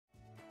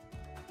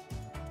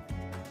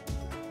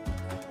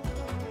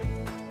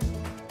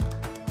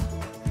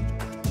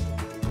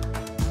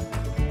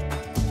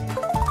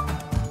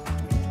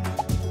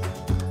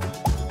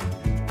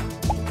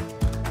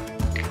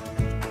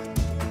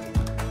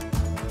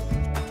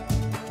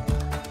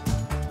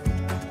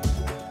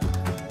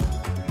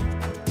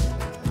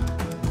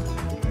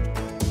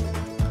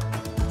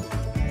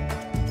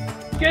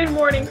Good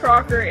morning,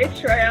 Crocker. It's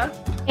Shreya.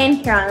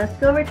 And Karen, let's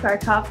go over to our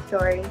top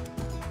story.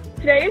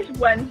 Today is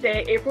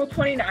Wednesday, April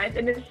 29th,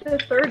 and it's the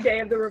third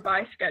day of the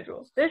revised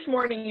schedule. This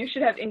morning, you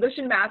should have English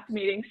and math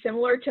meetings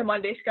similar to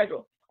Monday's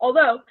schedule,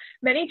 although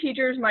many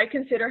teachers might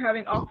consider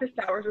having office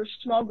hours or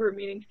small group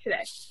meetings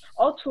today.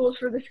 All tools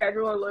for the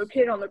schedule are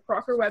located on the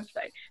Crocker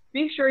website.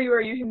 Be sure you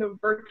are using the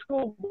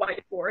virtual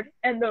whiteboard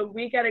and the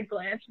week at a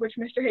glance, which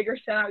Mr. Hager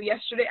sent out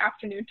yesterday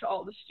afternoon to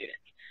all the students.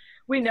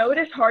 We know it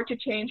is hard to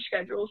change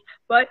schedules,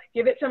 but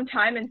give it some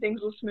time and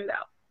things will smooth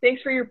out.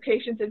 Thanks for your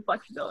patience and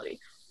flexibility.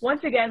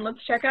 Once again,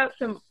 let's check out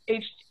some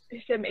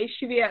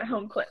HTV at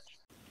home clips.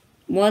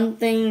 One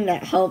thing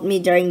that helped me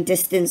during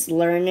distance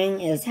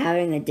learning is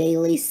having a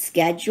daily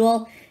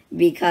schedule,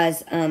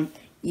 because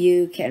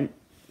you can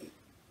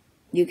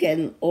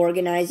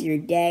organize your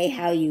day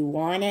how you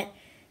want it,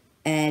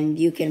 and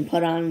you can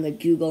put on the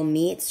Google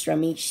Meets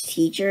from each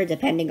teacher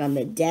depending on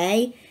the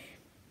day.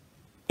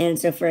 And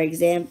so, for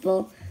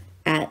example,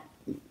 at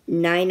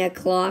 9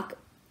 o'clock,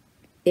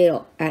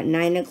 it'll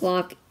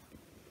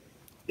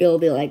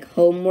be like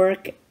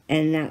homework,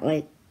 and at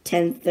like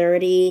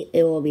 10:30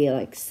 it will be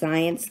like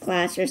science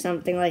class or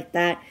something like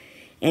that.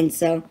 And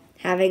so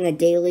having a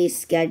daily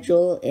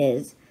schedule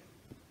is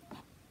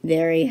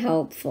very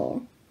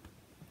helpful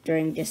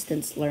during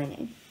distance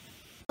learning.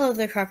 Hello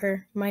there,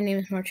 Crocker. My name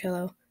is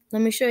Marcello.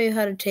 Let me show you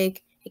how to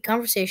take a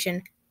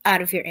conversation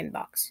out of your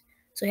inbox.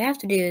 So what you have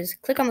to do is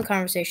click on the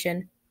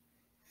conversation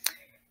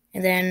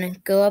and then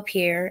go up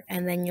here,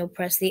 and then you'll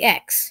press the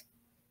X.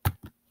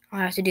 All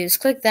I have to do is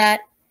click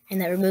that,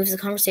 and that removes the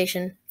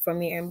conversation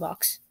from your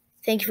inbox.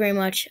 Thank you very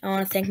much. I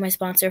want to thank my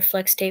sponsor,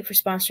 Flex Tape, for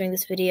sponsoring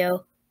this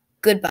video.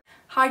 Goodbye.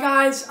 Hi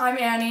guys, I'm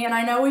Annie, and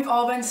I know we've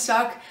all been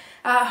stuck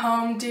at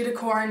home due to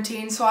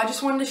quarantine, so I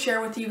just wanted to share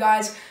with you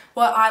guys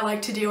what I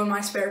like to do in my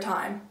spare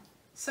time.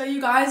 So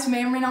you guys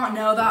may or may not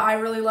know that I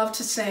really love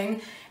to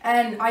sing,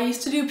 and I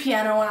used to do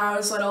piano when I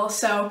was little,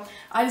 so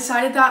I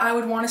decided that I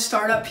would want to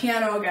start up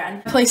piano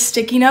again. I play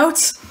sticky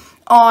notes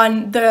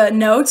on the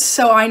notes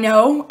so I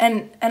know,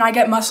 and I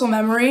get muscle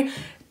memory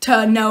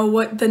to know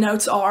what the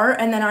notes are,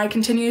 and then I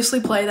continuously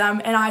play them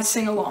and I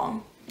sing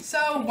along.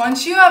 So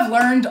once you have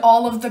learned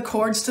all of the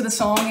chords to the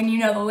song and you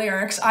know the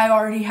lyrics, I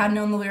already had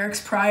known the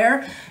lyrics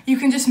prior, you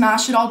can just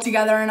mash it all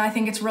together, and I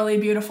think it's really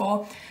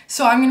beautiful.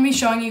 So I'm going to be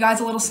showing you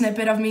guys a little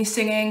snippet of me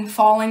singing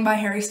Falling by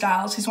Harry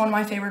Styles. He's one of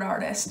my favorite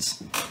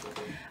artists.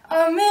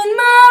 I'm in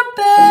my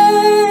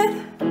bed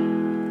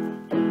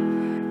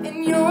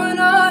and you're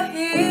not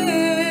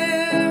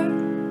here,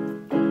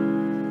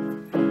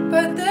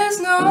 but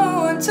there's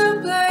no one to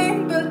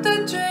blame but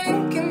the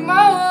drink in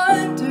my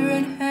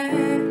wandering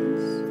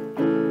hands.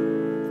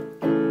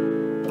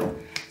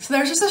 So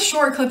there's just a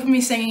short clip of me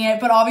singing it,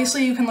 but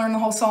obviously you can learn the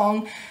whole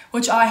song,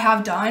 which I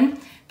have done.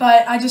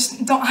 But I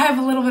have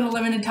a little bit of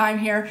limited time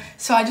here,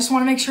 so I just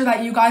want to make sure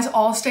that you guys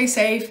all stay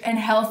safe and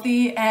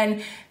healthy,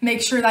 and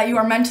make sure that you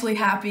are mentally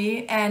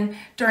happy. And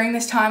during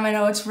this time, I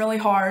know it's really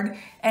hard,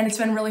 and it's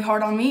been really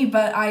hard on me,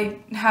 but I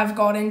have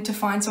gotten to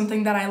find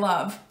something that I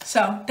love.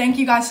 So thank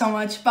you guys so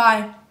much.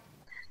 Bye.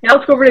 Now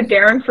let's go over to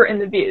Darren for In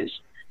the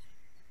Views.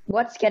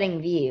 What's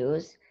getting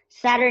views?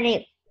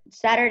 Saturday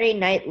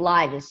Night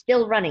Live is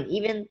still running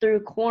even through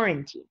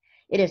quarantine.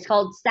 It is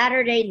called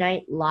Saturday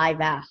Night Live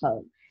at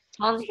Home.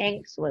 Tom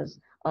Hanks was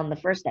on the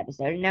first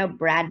episode, and now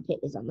Brad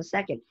Pitt is on the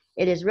second.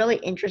 It is really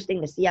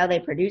interesting to see how they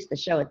produce the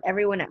show with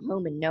everyone at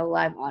home and no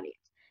live audience.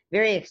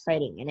 Very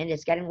exciting, and it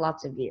is getting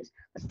lots of views.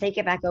 Let's take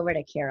it back over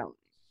to Carol.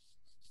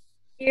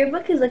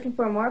 Yearbook is looking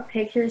for more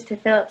pictures to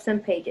fill up some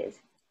pages.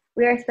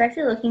 We are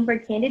especially looking for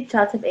candid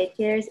shots of 8th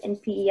graders in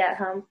PE at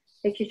home,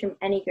 pictures from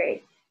any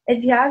grade.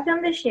 If you have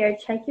them to share,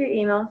 check your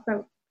email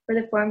for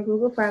the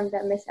Google form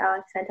that Miss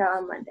Alex sent out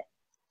on Monday.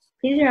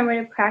 Please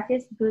remember to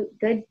practice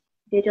good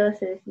digital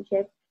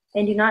citizenship,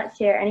 and do not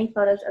share any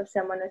photos of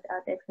someone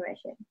without their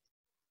permission.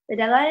 The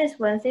deadline is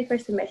Wednesday for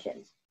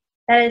submissions.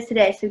 That is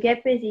today, so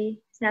get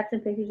busy, snap some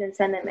pictures, and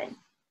send them in.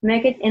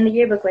 Make it in the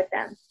yearbook with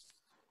them.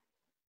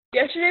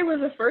 Yesterday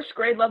was the first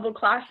grade level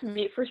class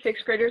meet for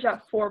 6th graders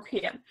at 4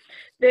 p.m.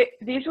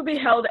 These will be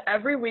held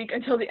every week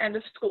until the end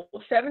of school.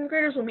 7th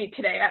graders will meet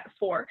today at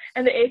 4,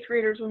 and the 8th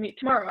graders will meet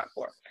tomorrow at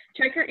 4.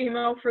 Check your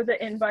email for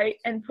the invite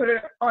and put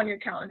it on your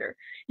calendar.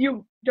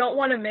 You don't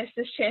want to miss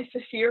this chance to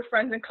see your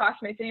friends and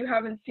classmates that you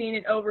haven't seen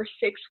in over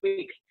 6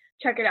 weeks.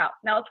 Check it out.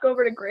 Now let's go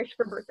over to Grace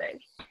for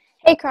birthdays.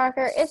 Hey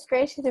Crocker, it's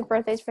Grace with your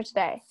birthdays for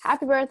today.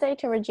 Happy birthday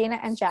to Regina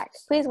and Jack.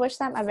 Please wish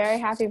them a very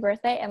happy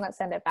birthday, and let's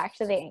send it back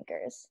to the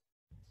anchors.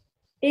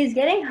 It is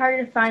getting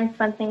harder to find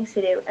fun things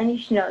to do, and you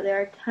should know there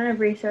are a ton of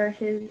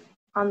resources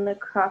on the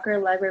Crocker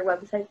Library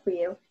website for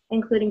you,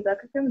 including book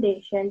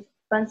recommendations,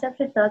 fun stuff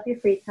to fill up your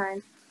free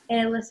time,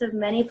 and a list of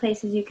many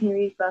places you can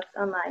read books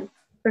online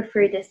for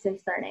free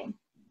distance learning.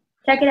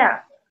 Check it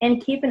out,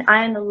 and keep an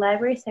eye on the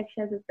library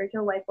section of the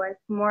virtual whiteboard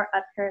for more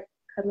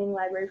upcoming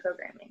library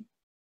programming.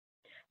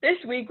 This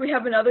week, we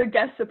have another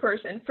Guess the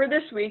Person. For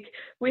this week,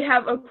 we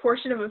have a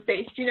portion of a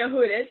face. Do you know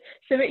who it is?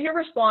 Submit your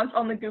response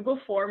on the Google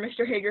form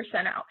Mr. Hager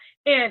sent out.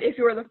 And if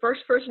you are the first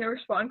person to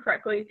respond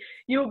correctly,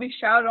 you will be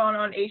shouted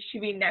on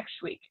HTV next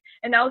week.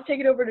 And now let's take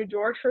it over to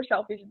George for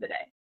Selfies of the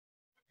Day.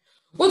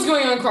 What's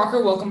going on,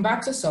 Crocker? Welcome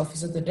back to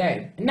Selfies of the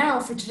Day. And now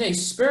for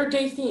today's Spirit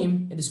Day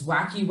theme, it is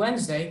Wacky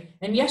Wednesday,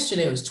 and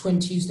yesterday was Twin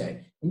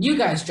Tuesday. And you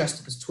guys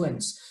dressed up as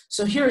twins.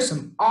 So here are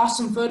some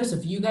awesome photos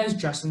of you guys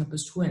dressing up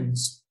as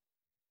twins.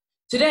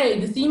 Today,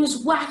 the theme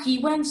is Wacky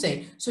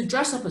Wednesday, so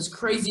dress up as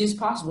crazy as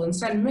possible and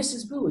send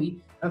Mrs. Bowie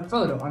a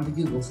photo on the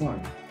Google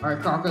form. All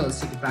right, Crocker, let's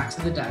take it back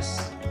to the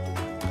desk.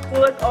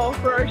 Well, that's all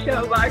for our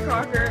show. Bye,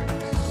 Crocker.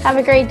 Have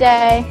a great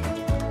day.